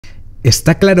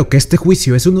Está claro que este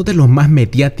juicio es uno de los más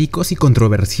mediáticos y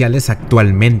controversiales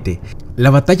actualmente. La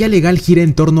batalla legal gira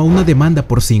en torno a una demanda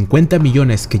por 50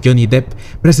 millones que Johnny Depp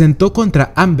presentó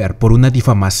contra Amber por una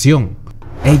difamación.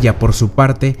 Ella, por su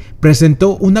parte,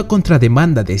 presentó una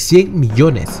contrademanda de 100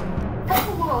 millones.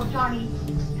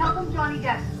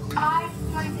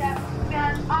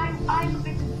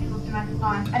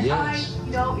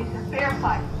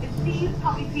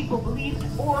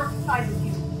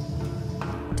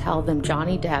 Tell them,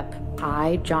 Johnny Depp,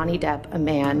 I, Johnny Depp, a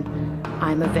man,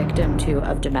 I'm a victim too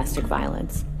of domestic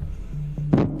violence.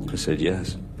 I said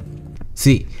yes.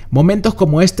 Sí, momentos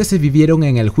como este se vivieron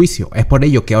en el juicio, es por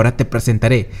ello que ahora te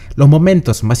presentaré los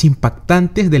momentos más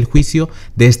impactantes del juicio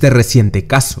de este reciente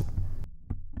caso.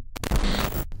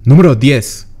 Número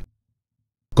 10.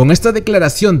 Con esta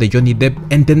declaración de Johnny Depp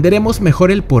entenderemos mejor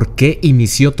el por qué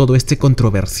inició todo este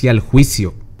controversial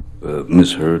juicio.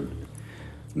 Ms. Heard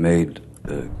made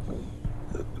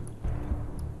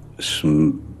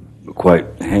some quite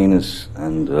heinous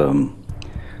and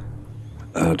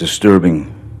disturbing,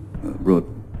 wrote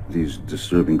these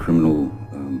disturbing criminal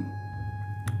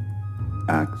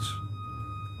acts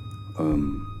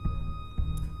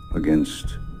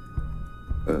against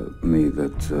me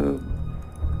that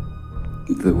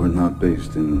were not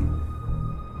based in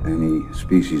any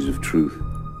species of truth.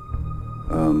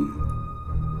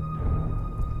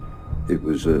 It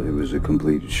was a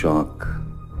complete shock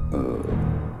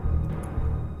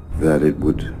that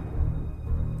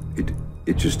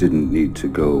it just didn't need to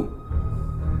go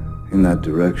in that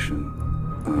direction,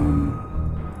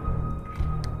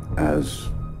 as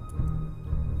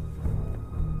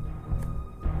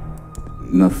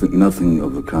nothing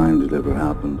of the kind had ever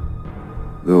happened,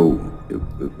 though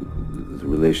the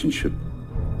relationship,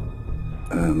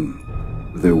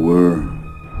 there were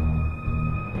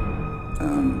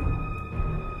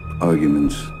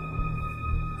arguments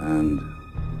and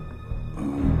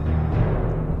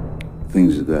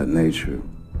things of that nature,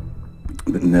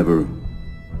 but never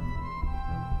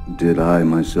did I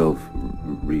myself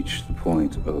reach the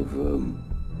point of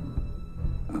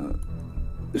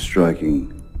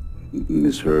striking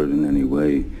Ms. Heard in any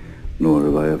way, nor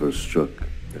have I ever struck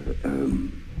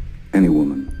any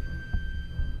woman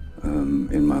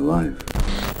in my life.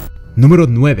 Número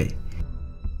 9.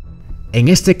 En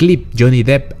este clip, Johnny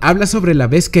Depp habla sobre la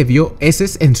vez que vio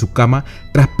heces en su cama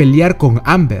tras pelear con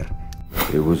Amber.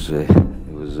 It was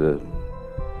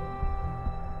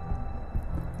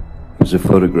a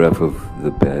photograph of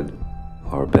the bed,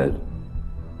 our bed,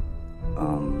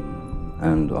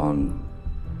 and on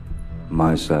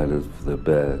my side of the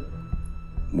bed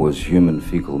was human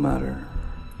fecal matter.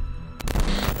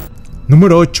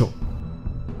 Número 8.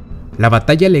 La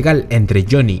batalla legal entre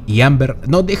Johnny y Amber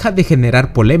no deja de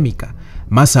generar polémica,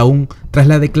 más aún tras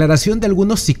la declaración de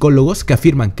algunos psicólogos que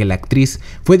afirman que la actriz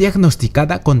fue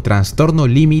diagnosticada con trastorno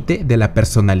límite de la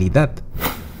personalidad.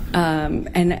 And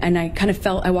I kind of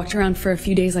felt, I walked around for a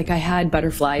few days like I had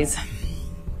butterflies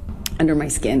under my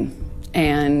skin.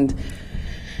 And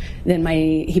then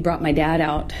he brought my dad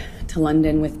out to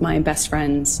London with my best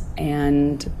friends,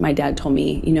 and my dad told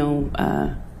me, you know,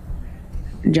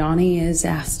 Johnny has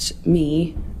asked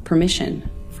me permission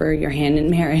for your hand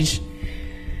in marriage.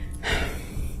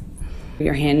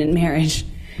 Your hand in marriage.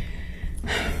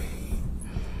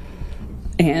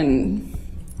 And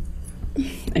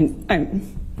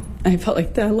I felt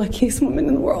like the luckiest woman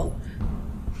in the world.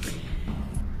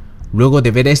 Luego de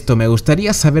ver esto, me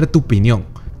gustaría saber tu opinión.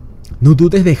 No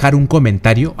dudes dejar un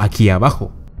comentario aquí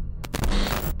abajo.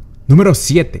 Número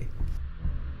 7.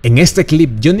 En este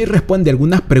clip, Johnny responde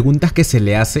algunas preguntas que se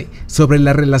le hace sobre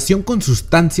la relación con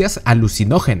sustancias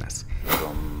alucinógenas.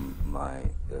 From my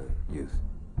youth.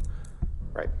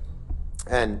 Right.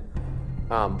 And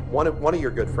one of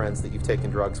your good friends that you've taken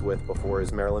drugs with before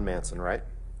is Marilyn Manson, right?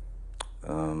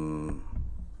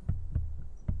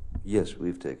 Yes,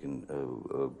 we've taken,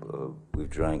 we've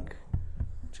drank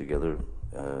together,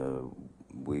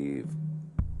 we've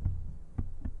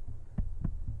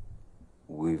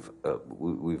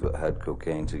had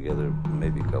cocaine together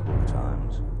maybe a couple of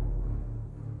times.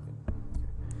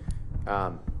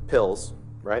 Pills,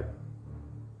 right?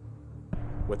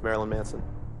 With Marilyn Manson?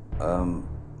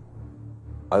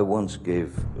 I once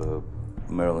gave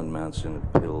Marilyn Manson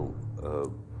a pill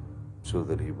so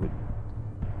that he would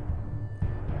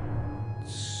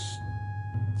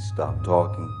stop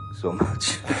talking so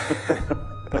much.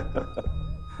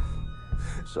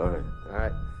 Sorry. All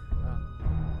right.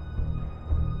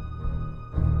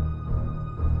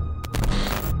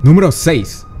 Número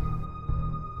 6.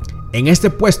 En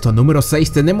este puesto número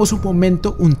 6 tenemos un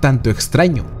momento un tanto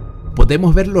extraño.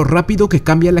 Podemos ver lo rápido que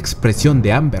cambia la expresión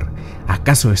de Amber.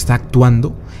 ¿Acaso está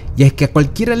actuando? Y es que a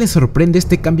cualquiera le sorprende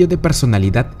este cambio de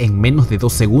personalidad en menos de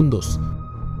 2 segundos.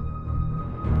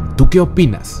 ¿Tú qué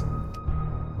opinas?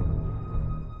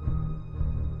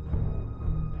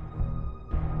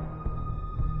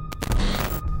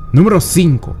 Número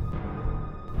 5.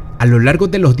 A lo largo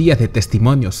de los días de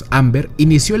testimonios, Amber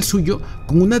inició el suyo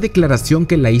con una declaración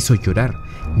que la hizo llorar.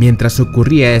 Mientras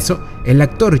ocurría eso, el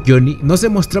actor Johnny no se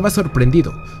mostraba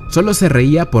sorprendido, solo se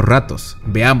reía por ratos.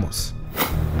 Veamos.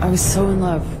 I was so in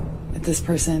love with this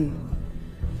person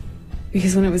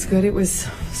because when it was was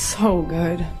so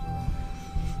good.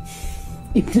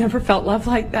 You've never felt love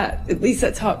like that. At least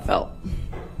that's how it felt.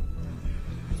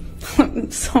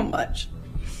 So much.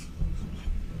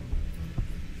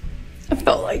 I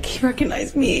felt like he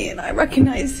recognized me and I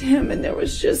recognized him, and there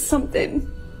was just something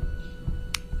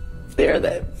there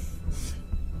that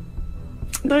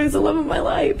was the love of my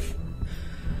life.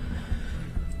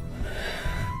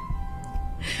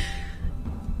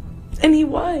 And he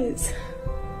was,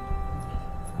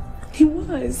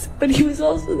 but he was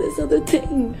also this other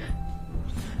thing.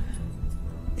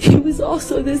 He was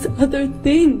also this other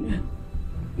thing.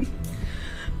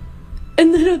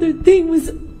 And that other thing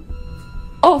was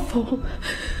awful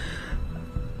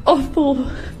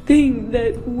thing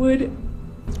that would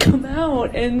come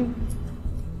out and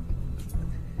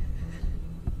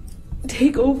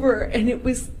take over, and it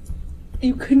was,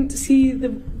 you couldn't see the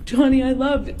Johnny I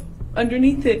loved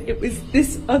underneath it. It was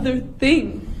this other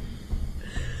thing.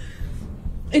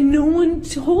 And no one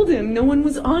told him, no one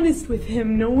was honest with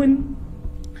him, no one,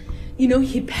 you know,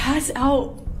 he'd pass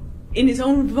out in his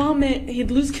own vomit,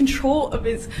 he'd lose control of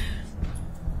his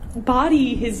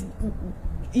body, his,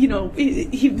 you know,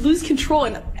 he'd lose control,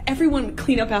 and everyone would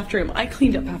clean up after him. I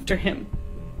cleaned up after him.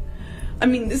 I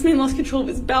mean, this man lost control of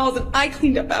his bowels, and I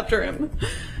cleaned up after him.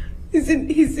 His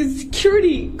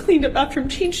security cleaned up after him,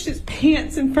 changed his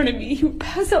pants in front of me. He would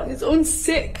pass out in his own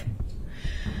sick.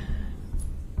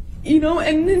 You know,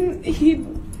 and then he'd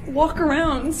walk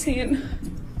around saying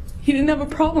he didn't have a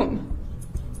problem.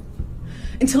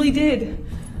 Until he did.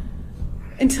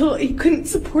 Until he couldn't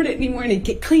support it anymore, and he'd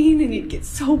get clean and he'd get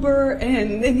sober,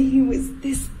 and then he was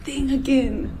this thing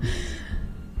again.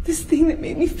 This thing that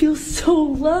made me feel so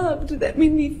loved, that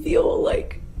made me feel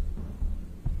like...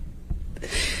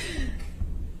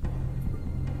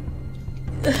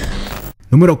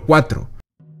 Número 4.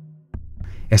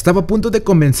 Estaba a punto de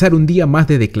comenzar un día más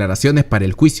de declaraciones para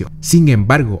el juicio. Sin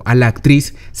embargo, a la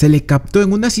actriz se le captó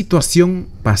en una situación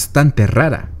bastante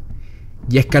rara.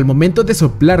 Y es que al momento de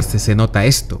soplarse se nota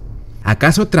esto.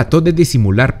 ¿Acaso trató de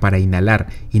disimular para inhalar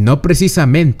y no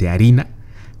precisamente harina?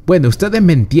 Bueno, ustedes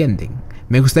me entienden.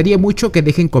 Me gustaría mucho que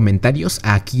dejen comentarios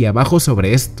aquí abajo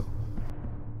sobre esto.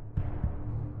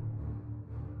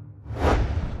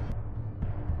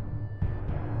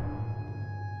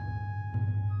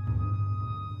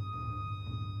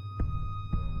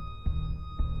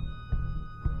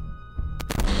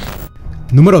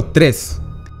 Número 3.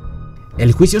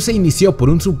 El juicio se inició por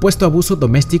un supuesto abuso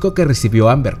doméstico que recibió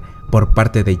Amber por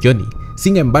parte de Johnny.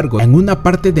 Sin embargo, en una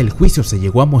parte del juicio se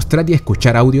llegó a mostrar y a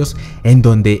escuchar audios en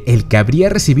donde el que habría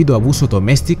recibido abuso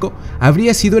doméstico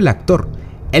habría sido el actor.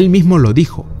 Él mismo lo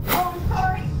dijo.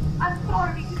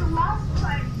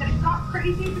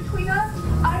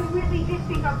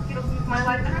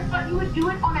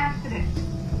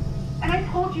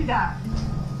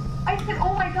 I said,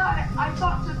 oh my God, I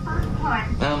thought the first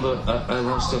time. Amber, I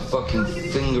lost a fucking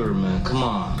finger, man. Come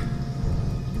on.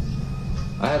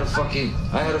 I had a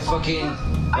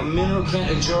mineral can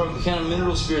of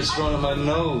mineral spirits thrown in my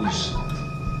nose.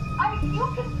 You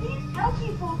can please tell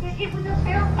people that it was a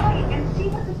fair fight and see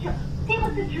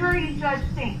what the jury and judge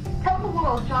think. Tell the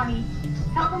world, Johnny.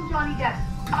 Tell them Johnny Depp.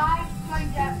 Johnny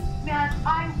Depp, man,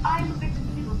 I'm a victim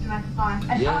of legal domestic violence,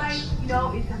 and yes. I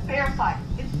know it's a fair fight.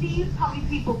 And see how many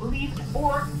people believe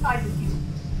or side with you.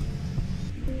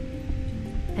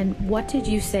 And what did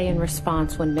you say in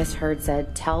response when Miss Heard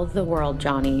said, tell the world,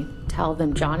 Johnny, tell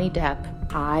them Johnny Depp,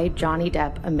 Johnny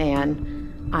Depp, a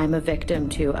man, I'm a victim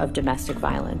too of domestic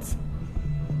violence?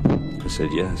 I said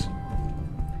yes,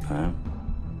 I am.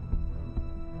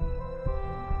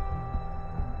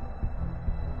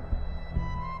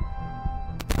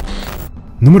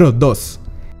 Número 2.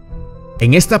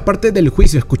 En esta parte del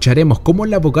juicio escucharemos cómo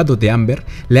el abogado de Amber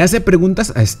le hace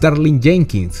preguntas a Starling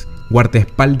Jenkins,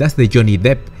 guardaespaldas de Johnny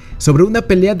Depp, sobre una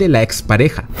pelea de la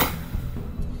expareja.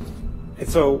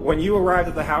 So when you arrived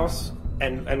at the house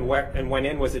and went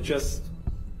in, was it just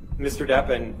Mr. Depp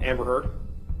and Amber Heard?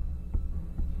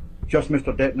 Just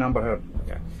Mr. Depp and Amber Heard.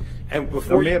 Okay. And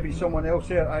before there may be someone else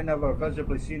there. I never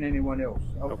visibly seen anyone else.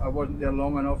 I wasn't there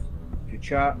long enough to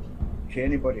chat, to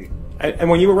anybody. And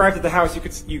when you arrived at the house,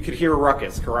 you could hear a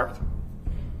ruckus, correct?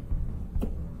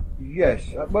 Yes.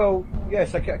 Well,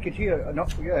 yes, I could hear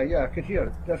enough. Yeah, I could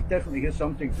hear. Definitely hear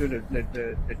something through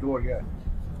the door. Yeah.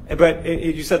 But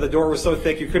you said the door was so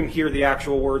thick you couldn't hear the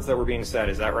actual words that were being said.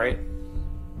 Is that right?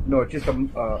 No, just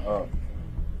a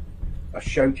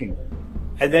shouting.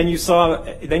 And then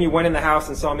you went in the house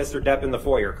and saw Mr. Depp in the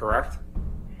foyer, correct?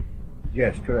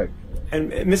 Yes, correct.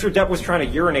 And Mr. Depp was trying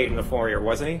to urinate in the foyer,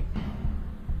 wasn't he?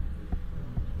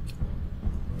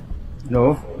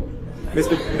 No.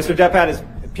 Mr. Depp had his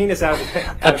penis out of his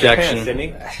pants, didn't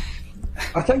he?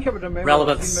 I think I would remember.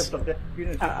 Relevance. Mr. Depp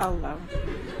penis. I'll allow.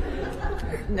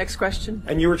 Next question.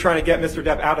 And you were trying to get Mr.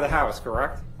 Depp out of the house,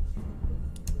 correct?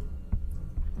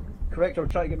 Correct, I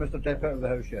was trying to get Mr. Depp out of the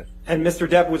house, yes. And Mr.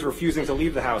 Depp was refusing to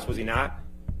leave the house, was he not?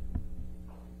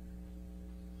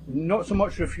 Not so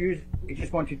much refused, he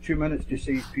just wanted 2 minutes to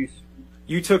say his piece.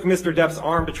 You took Mr. Depp's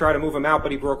arm to try to move him out,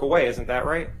 but he broke away, isn't that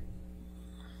right?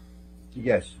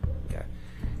 Yes. Okay.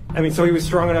 I mean, so he was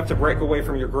strong enough to break away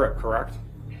from your grip, correct?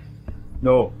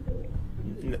 No.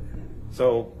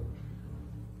 So,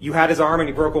 you had his arm and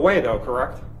he broke away, though,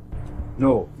 correct?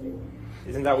 No.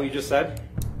 Isn't that what you just said?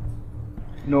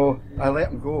 No, I let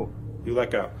him go. You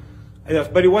let go.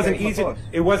 But it wasn't easy.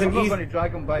 It wasn't easy. I'm not easy. going to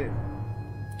drag him by.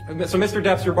 So Mr.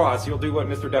 Depp's your boss. You'll do what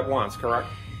Mr. Depp wants, correct?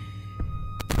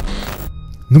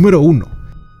 Número 1.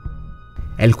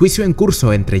 El juicio en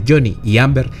curso entre Johnny y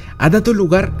Amber ha dado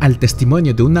lugar al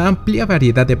testimonio de una amplia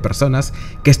variedad de personas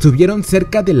que estuvieron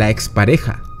cerca de la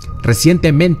expareja.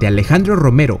 Recientemente, Alejandro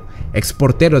Romero,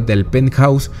 exportero del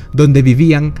penthouse donde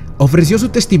vivían, ofreció su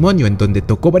testimonio en donde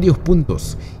tocó varios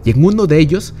puntos, y en uno de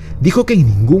ellos dijo que en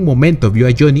ningún momento vio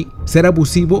a Johnny ser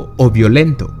abusivo o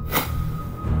violento.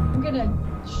 I'm going to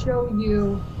show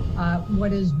you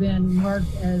what has been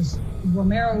marked as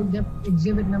Romero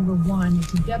Exhibit Number 1.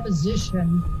 It's a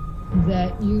deposition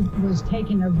that was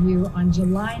taken of you on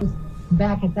July,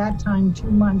 back at that time 2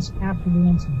 months after the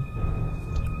incident.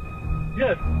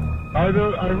 Yes, I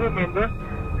remember,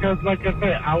 because like I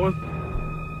say,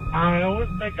 I always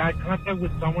make eye contact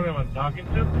with someone that I'm talking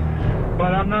to,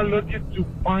 but I'm not looking to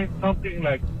find something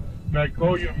like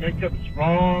oh, your makeup's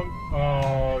wrong,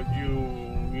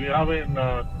 you haven't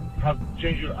have to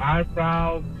change your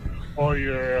eyebrows, or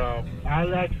your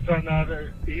eyelashes are not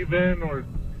even, or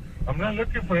I'm not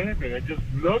looking for anything. I'm just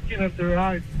looking at their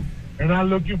eyes, and I'm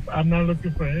not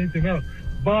looking for anything else.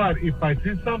 But if I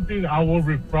see something, I will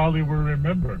probably will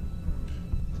remember.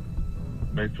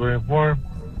 May 24th?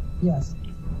 Yes.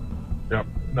 Yep,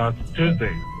 no, it's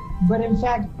Tuesday. But in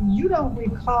fact, you don't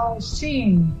recall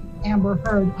seeing Amber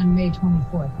Heard on May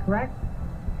 24th, correct?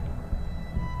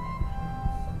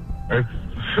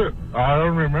 I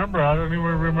don't remember. I don't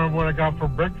even remember what I got for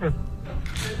breakfast.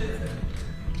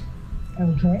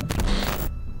 Okay.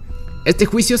 Este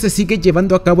juicio se sigue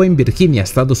llevando a cabo en Virginia,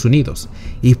 Estados Unidos,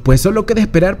 y pues solo queda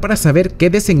esperar para saber qué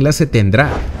desenlace tendrá.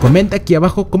 Comenta aquí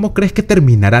abajo cómo crees que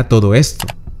terminará todo esto.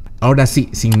 Ahora sí,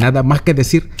 sin nada más que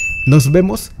decir, nos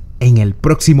vemos en el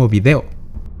próximo video.